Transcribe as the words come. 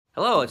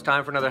Hello, it's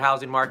time for another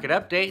housing market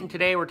update, and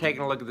today we're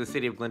taking a look at the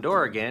city of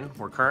Glendora again,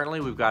 where currently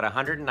we've got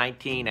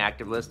 119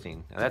 active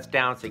listings. Now that's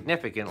down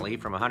significantly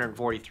from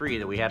 143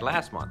 that we had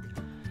last month.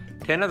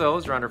 10 of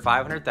those are under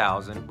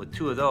 500,000, with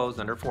 2 of those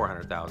under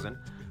 400,000.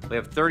 We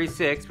have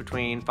 36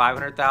 between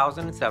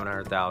 500,000 and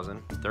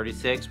 700,000,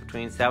 36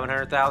 between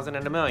 700,000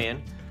 and $1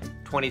 million,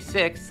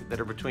 26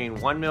 that are between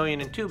 $1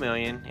 million and $2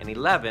 million, and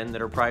 11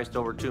 that are priced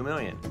over $2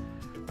 million.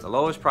 The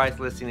lowest price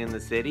listing in the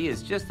city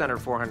is just under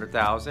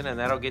 $400,000, and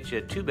that'll get you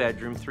a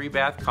 2-bedroom,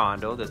 3-bath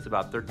condo that's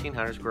about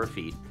 1,300 square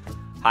feet.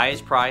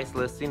 Highest price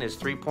listing is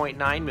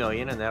 $3.9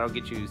 million, and that'll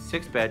get you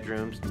 6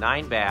 bedrooms,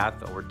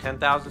 9-bath, over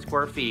 10,000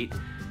 square feet,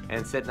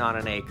 and sitting on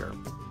an acre.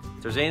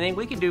 If there's anything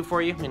we can do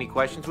for you, any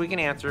questions we can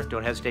answer,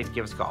 don't hesitate to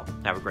give us a call.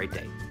 Have a great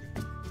day.